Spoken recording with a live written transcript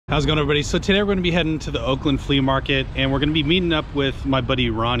How's it going, everybody? So today we're going to be heading to the Oakland flea market, and we're going to be meeting up with my buddy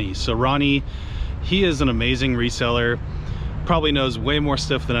Ronnie. So Ronnie, he is an amazing reseller, probably knows way more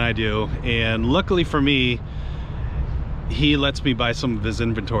stuff than I do, and luckily for me, he lets me buy some of his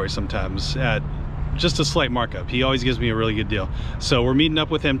inventory sometimes at just a slight markup. He always gives me a really good deal. So we're meeting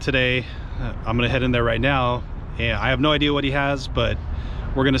up with him today. I'm going to head in there right now, and I have no idea what he has, but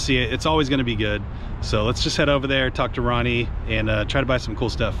we're going to see it. It's always going to be good. So let's just head over there, talk to Ronnie, and try to buy some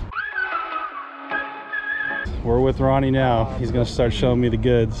cool stuff. We're with Ronnie now. He's going to start showing me the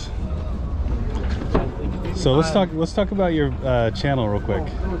goods. So let's talk about your channel real quick.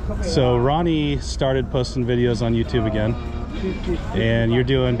 So Ronnie started posting videos on YouTube again, and you're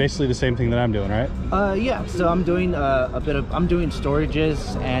doing basically the same thing that I'm doing, right? Yeah. So I'm doing I'm doing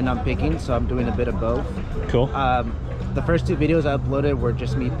storages and I'm picking. So I'm doing a bit of both. Cool. The first two videos I uploaded were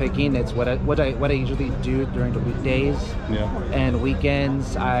just me picking. It's what I usually do during the weekdays. Yeah. And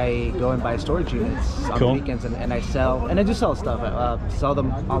weekends I go and buy storage units on Cool. the weekends, and I sell, and I do sell stuff. I sell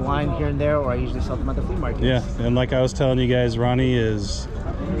them online here and there, or I usually sell them at the flea market. Yeah, and like I was telling you guys, Ronnie is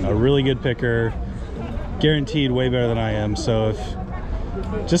a really good picker, guaranteed way better than I am. So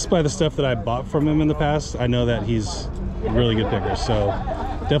if just by the stuff that I bought from him in the past, I know that he's a really good picker. So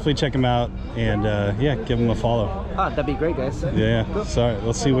definitely check him out, and yeah, give him a follow. Ah, that'd be great, guys. Yeah. Cool. Sorry,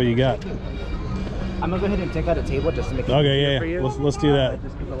 let's see what you got. I'm gonna go ahead and take out a table just to make it Okay, easier yeah, for you. let's do that.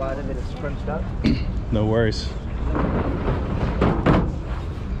 Just because a lot of it is crunched up. No worries.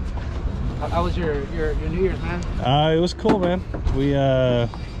 How was your New Year's, man? It was cool, man. We had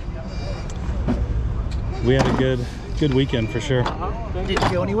a good weekend for sure. Did you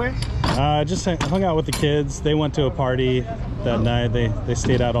go anywhere? Just hung out with the kids. They went to a party that night. They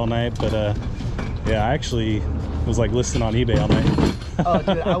stayed out all night, but yeah, I actually was like listing on eBay all night. Oh,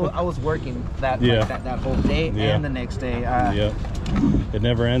 dude, I was working that whole day and the next day. Yeah, it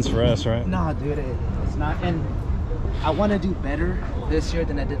never ends for us, right? No, dude, it's not. And I want to do better this year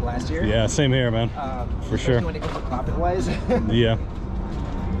than I did last year. Yeah, same here, man. For sure. When it comes to profit wise. Yeah.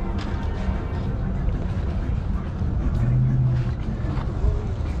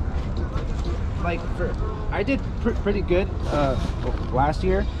 Like I did pretty good last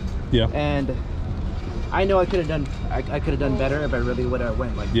year. Yeah. And I know I could have done better if I really would have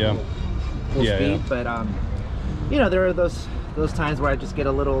went like full speed. Yeah. But you know, there are those times where I just get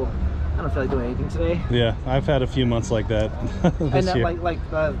a little, I don't feel like doing anything today. Yeah, I've had a few months like that this and year. like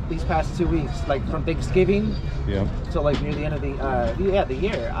these past 2 weeks, like from Thanksgiving to like near the end of the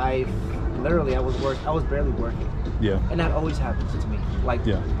year, I was barely working. Yeah. And that always happens to me. Like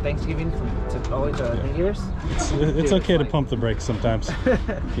Thanksgiving to always New Year's. It's okay to pump the brakes sometimes.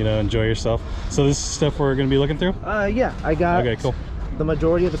 You know, enjoy yourself. So this is stuff we're gonna be looking through? Yeah, I got. Okay, cool. The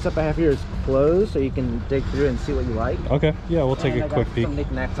majority of the stuff I have here is closed, so you can dig through and see what you like. Okay, yeah, we'll take a quick peek. Some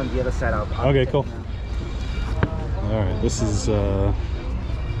knickknacks on the other side. Okay, cool. All right, this is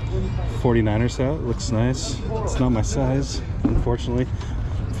 49ers hat. Looks nice. It's not my size, unfortunately.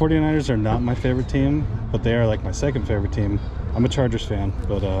 49ers are not my favorite team, but they are like my second favorite team. I'm a Chargers fan,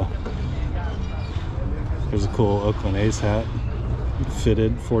 but there's a cool Oakland A's hat.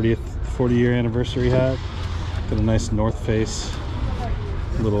 Fitted 40-year anniversary hat. Got a nice North Face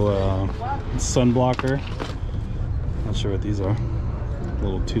little sun blocker. Not sure what these are.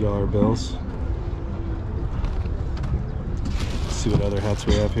 Little $2 bills. Let's see what other hats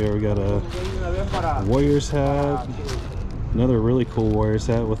we have here. We got a Warriors hat. Another really cool Warriors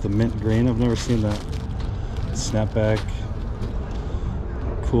hat with the mint green. I've never seen that. Snapback.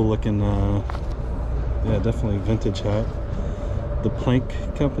 Cool looking, yeah, definitely vintage hat. The Plank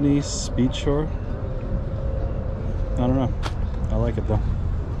Company Speed Shore. I don't know. I like it though.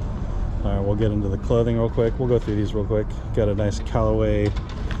 All right, we'll get into the clothing real quick. We'll go through these real quick. Got a nice Callaway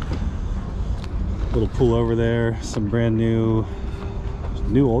little pullover there. Some brand new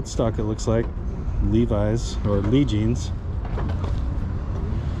old stock, it looks like. Levi's or Lee jeans.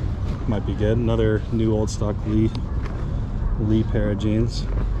 Might be good. Another new old stock Lee pair of jeans.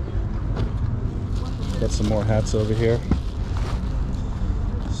 Got some more hats over here.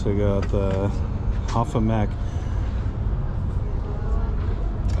 So we got the Hoffa Mac.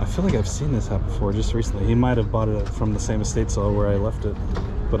 I feel like I've seen this hat before just recently. He might have bought it from the same estate sale where I left it,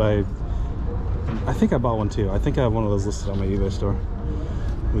 but I think I bought one too. I think I have one of those listed on my eBay store.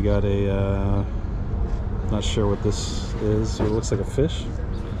 We got a not sure what this is. It looks like a fish.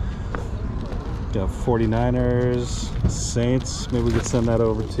 Got 49ers, Saints. Maybe we could send that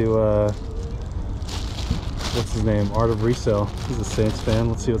over to what's his name? Art of Resell. He's a Saints fan.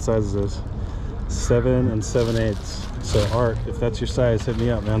 Let's see what size it is. 7 7/8. So Art, if that's your size, hit me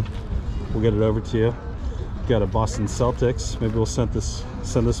up, man. We'll get it over to you. Got a Boston Celtics. Maybe we'll send this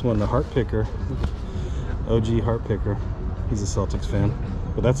Send this one to Hart Picker, OG Hart Picker. He's a Celtics fan,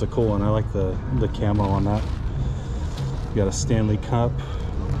 but that's a cool one. I like the camo on that. We got a Stanley Cup,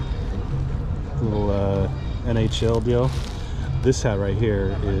 little NHL deal. This hat right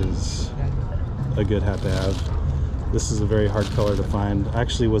here is a good hat to have. This is a very hard color to find. I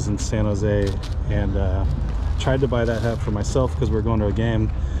actually was in San Jose and tried to buy that hat for myself because we were going to a game,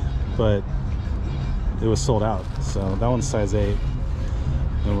 but it was sold out. So that one's size 8.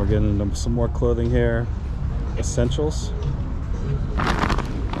 And we're getting into some more clothing here. Essentials.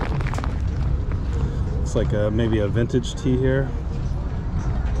 It's like maybe a vintage tee here.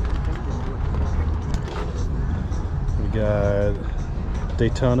 We got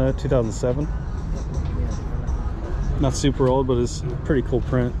Daytona 2007. Not super old, but it's a pretty cool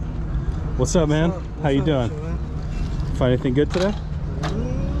print. What's up, man? How you doing? Find anything good today?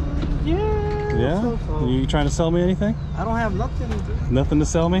 Yeah? So. You trying to sell me anything? I don't have nothing to do. Nothing to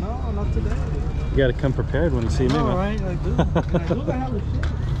sell me? No, not today. You gotta come prepared when you see me, man. Alright, I do. I do have a shit.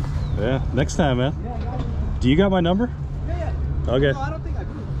 Yeah, next time, man. Yeah, I got it. Do you got my number? Yeah. Okay. No, I don't think I do.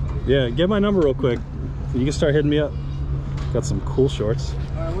 Yeah, get my number real quick. You can start hitting me up. Got some cool shorts.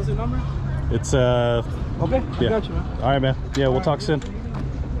 Alright, what's your number? It's Okay, yeah. I got you, man. Alright, man. Yeah, we'll talk soon.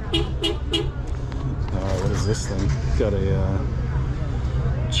 Alright, what is this thing? Got a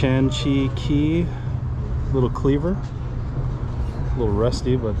Chan-Chi key, little cleaver. A little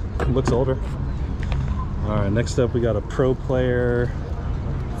rusty, but looks older. Alright, next up we got a Pro Player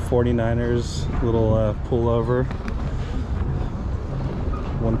 49ers little pullover.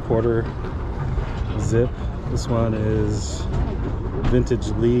 1/4 zip. This one is vintage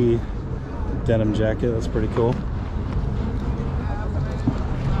Lee denim jacket. That's pretty cool.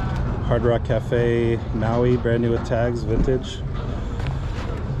 Hard Rock Cafe Maui, brand new with tags, vintage.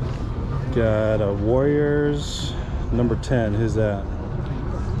 Got a Warriors number 10. Who's that?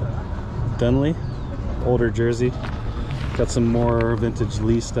 Dunley, older jersey. Got some more vintage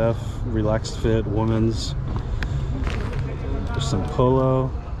Lee stuff, relaxed fit, women's. There's some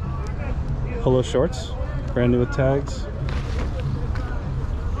polo shorts, brand new with tags.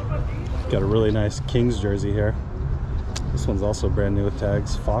 Got a really nice Kings jersey here. This one's also brand new with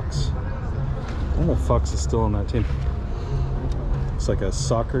tags. Fox. I don't know if Fox is still on that team. It's like a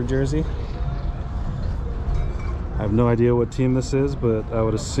soccer jersey. I have no idea what team this is, but I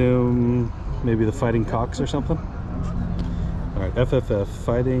would assume maybe the Fighting Cocks or something. Alright, FFF,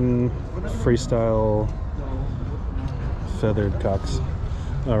 Fighting Freestyle Feathered Cocks.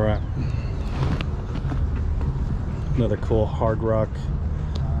 Alright. Another cool Hard Rock,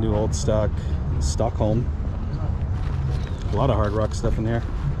 new old stock, Stockholm. A lot of Hard Rock stuff in here.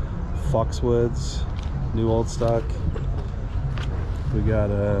 Foxwoods, new old stock. We got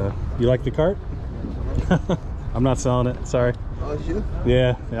you like the cart? I'm not selling it, sorry. Oh, it's you?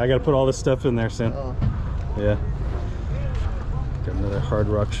 Yeah, I gotta put all this stuff in there soon. Oh. Yeah. Got another Hard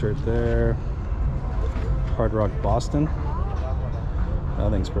Rock shirt there. Hard Rock Boston. That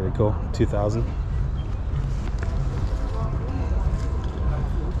thing's pretty cool. 2000.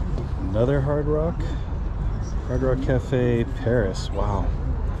 Another Hard Rock. Hard Rock Cafe Paris. Wow.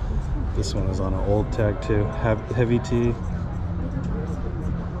 This one is on an old tag too. Heavy tee.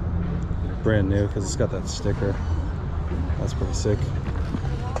 Brand new because it's got that sticker. That's pretty sick.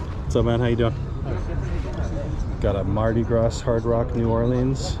 What's up, man? How you doing? Got a Mardi Gras Hard Rock New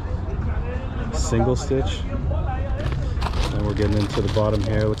Orleans single stitch. And we're getting into the bottom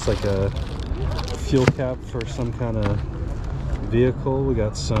here. Looks like a fuel cap for some kind of vehicle. We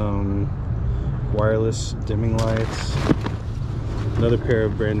got some wireless dimming lights. Another pair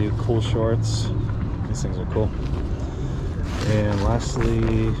of brand new cool shorts. These things are cool. And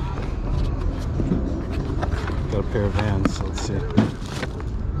lastly, got a pair of Vans. So let's see.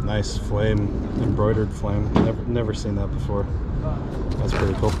 Nice flame, embroidered flame. Never seen that before. That's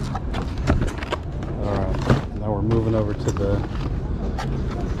pretty cool. Alright, now we're moving over to the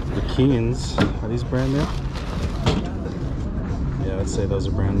Keens. Are these brand new? Yeah, I'd say those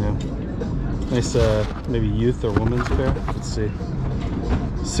are brand new. Nice maybe youth or women's pair. Let's see.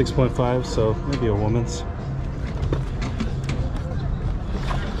 6.5, so maybe a woman's.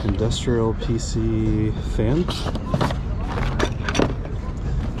 Industrial PC fan.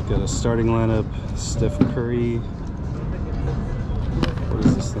 Got a starting lineup, Steph Curry. What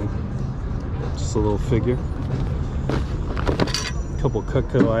is this thing? Just a little figure. A couple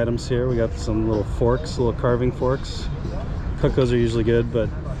Cutco items here. We got some little forks, little carving forks. Cutcos are usually good, but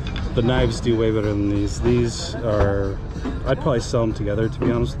the knives do way better than these. These are, I'd probably sell them together, to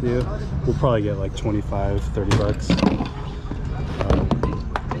be honest with you. We'll probably get like 25, 30 bucks.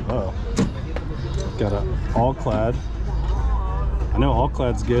 Oh, got a all clad I know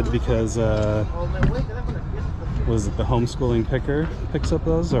All-Clad's good because was it the Homeschooling Picker picks up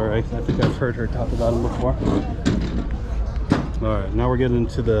those, or I think I've heard her talk about them before. All right, now we're getting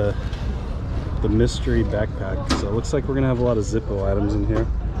into the mystery backpack. So it looks like we're gonna have a lot of Zippo items in here.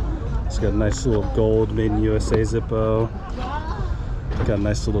 It's got a nice little gold made in USA Zippo. Got a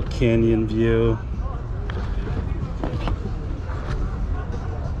nice little canyon view.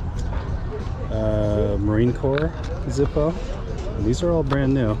 Marine Corps Zippo. And these are all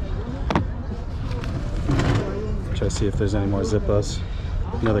brand new. Try to see if there's any more Zippos.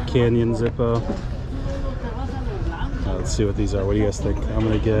 Another Canyon Zippo. Let's see what these are. What do you guys think? I'm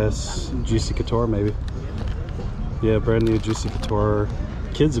gonna guess Juicy Couture, maybe. Yeah, brand new Juicy Couture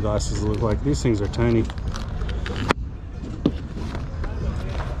kids glasses look like. These things are tiny.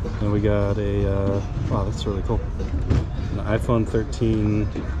 And we got a wow, that's really cool, an iPhone 13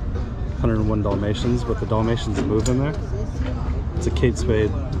 101 Dalmatians, but the Dalmatians move in there. It's a Kate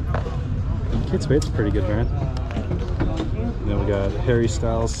Spade. Kate Spade's a pretty good brand. And then we got Harry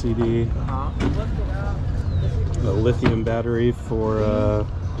Styles CD, a lithium battery for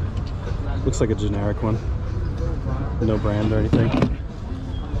looks like a generic one, no brand or anything.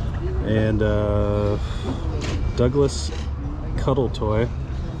 And Douglas cuddle toy,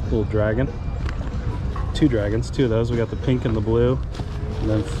 little dragon, two dragons, two of those. We got the pink and the blue, and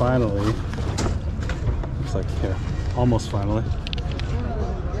then finally, looks like here, almost finally,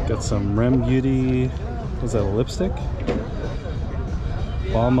 got some Rem Beauty. Was that a lipstick?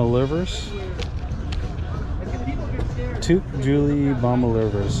 Balma Livers. Toot Julie Balma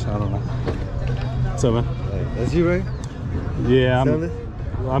Livers. I don't know. What's up, man? Hey, that's you, right? Yeah,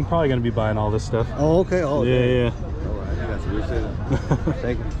 I'm probably gonna be buying all this stuff. Oh, okay. Oh, okay. Yeah. All right, you got some reseller.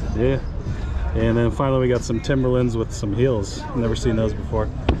 Thank you. Yeah. And then finally we got some Timberlands with some heels. Never seen those before.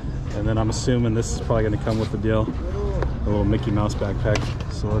 And then I'm assuming this is probably gonna come with the deal. A little Mickey Mouse backpack.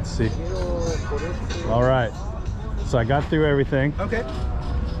 So let's see. All right. So I got through everything. Okay.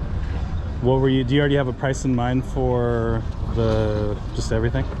 What were you? Do you already have a price in mind for the just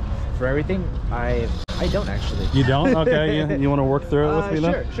everything? For everything, I don't actually. You don't? Okay. You want to work through it with me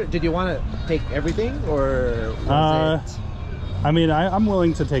then? Sure. Did you want to take everything or? Was it... I mean, I'm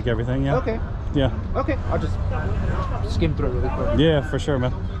willing to take everything. Yeah. Okay. Yeah. Okay. I'll just skim through it really quick. Yeah, for sure,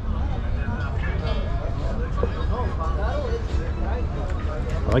 man.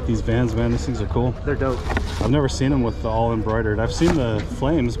 I like these Vans, man. These things are cool. They're dope. I've never seen them with the all embroidered. I've seen the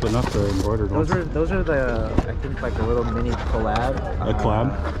flames, but not the embroidered ones. Those are the, I think, like a little mini collab. A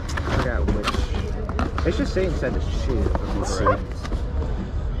collab? I forgot which. It should say inside the shoe. Let's see.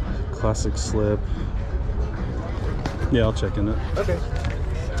 Classic slip. Yeah, I'll check in it. Okay.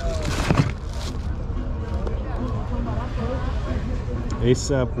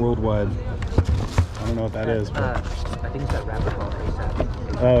 ASAP Worldwide. I don't know what that is, but I think it's that rapper called ASAP.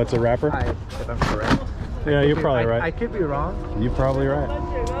 oh, it's a rapper? If I'm correct. Yeah, you're probably right. I could be wrong. You're probably right.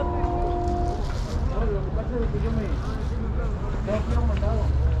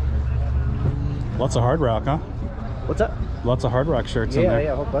 Lots of Hard Rock, huh? What's up? Lots of Hard Rock shirts in there.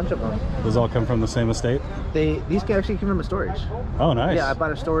 Yeah, a whole bunch of them. Those all come from the same estate? These actually came from a storage. Oh, nice. Yeah, I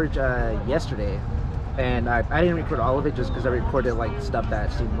bought a storage yesterday, and I didn't record all of it just because I recorded like stuff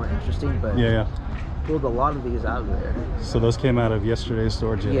that seemed more interesting. But yeah. Pulled a lot of these out there. So those came out of yesterday's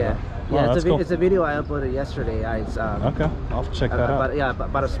storage. Yeah. Oh, Yeah, that's cool. it's a video I uploaded yesterday. Okay, I'll check that out. Yeah, I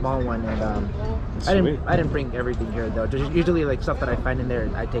bought a small one, and I didn't bring everything here though. Just usually like stuff that I find in there,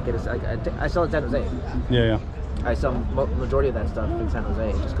 I take it. I sell it in San Jose. Yeah. I sell majority of that stuff in San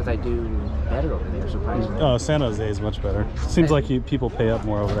Jose just because I do better over there, surprisingly. Oh, San Jose is much better. Seems like people pay up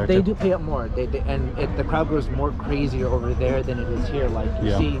more over there. They do pay up more. The crowd goes more crazier over there than it is here. Like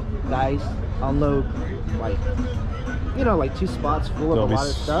you see guys unload like, you know, like 2 spots full of a lot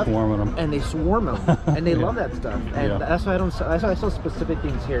of stuff, and they swarm them, and they love that stuff. And that's why that's why I sell specific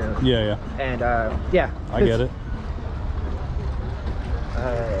things here. Yeah. And I get it.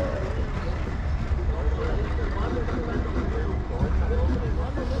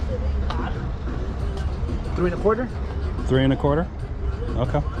 3 1/4. 3 1/4.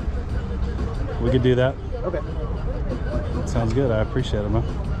 Okay. We could do that. Okay. Sounds good. I appreciate it, man.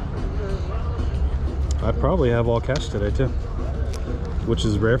 I probably have all cash today too, which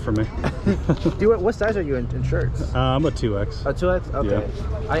is rare for me. What size are you in shirts? I'm a 2X. A 2X? Okay.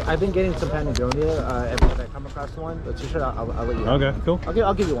 Yeah. I've been getting some Patagonia. Every time I come across one, the t-shirt, I'll let you know. Okay, cool.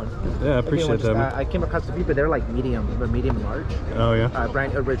 I'll give you one. Yeah, I appreciate that, man. I came across a few, but they're like medium and large. Oh yeah.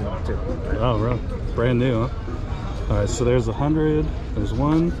 Brand original too. Oh, really? Brand new, huh? All right, so there's 100. There's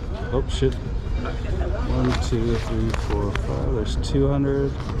 1. Oh shit. 1, 2, 3, 4, 5. There's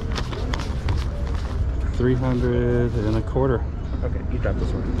 200. 300 and a quarter. Okay, you drop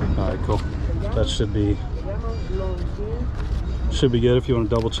this one. All right, cool. That should be good if you want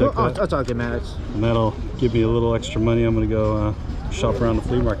to double check that. That's all good, man. And that'll give me a little extra money. I'm gonna go shop around the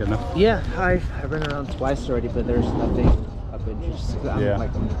flea market now. Yeah, I've been around twice already, but there's nothing of interest. I'm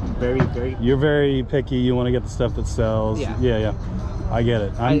very. You're very picky. You want to get the stuff that sells. Yeah. I get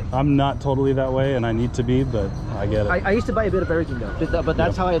it. I'm not totally that way, and I need to be, but I get it. I used to buy a bit of everything though, but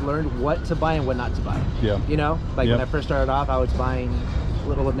that's how I learned what to buy and what not to buy. Yeah. You know, like when I first started off, I was buying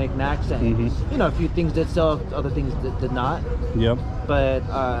little knickknacks, and you know, a few things did sell, other things did not. Yep. But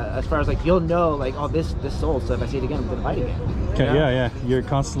as far as like, you'll know, like, oh, this sold, so if I see it again, I'm gonna buy it again. Okay. You know? Yeah. You're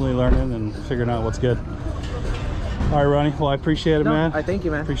constantly learning and figuring out what's good. All right, Ronnie. Well, I appreciate it, man. I thank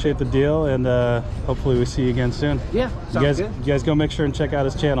you, man. Appreciate the deal, and hopefully we see you again soon. Yeah, sounds good. You guys go make sure and check out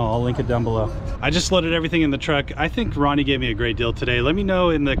his channel. I'll link it down below. I just loaded everything in the truck. I think Ronnie gave me a great deal today. Let me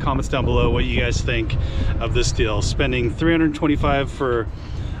know in the comments down below what you guys think of this deal. Spending $325 for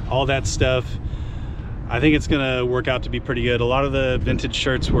all that stuff. I think it's gonna work out to be pretty good. A lot of the vintage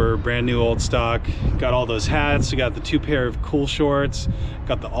shirts were brand new old stock. Got all those hats. We got the 2 pair of cool shorts.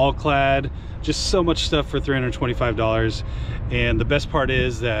 Got the all clad. Just so much stuff for $325. And the best part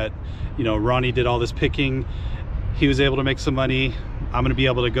is that, you know, Ronnie did all this picking. He was able to make some money. I'm gonna be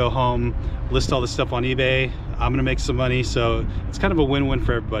able to go home, list all this stuff on eBay. I'm gonna make some money. So it's kind of a win-win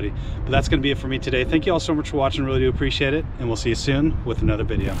for everybody. But that's gonna be it for me today. Thank you all so much for watching. Really do appreciate it. And we'll see you soon with another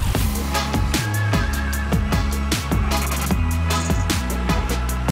video.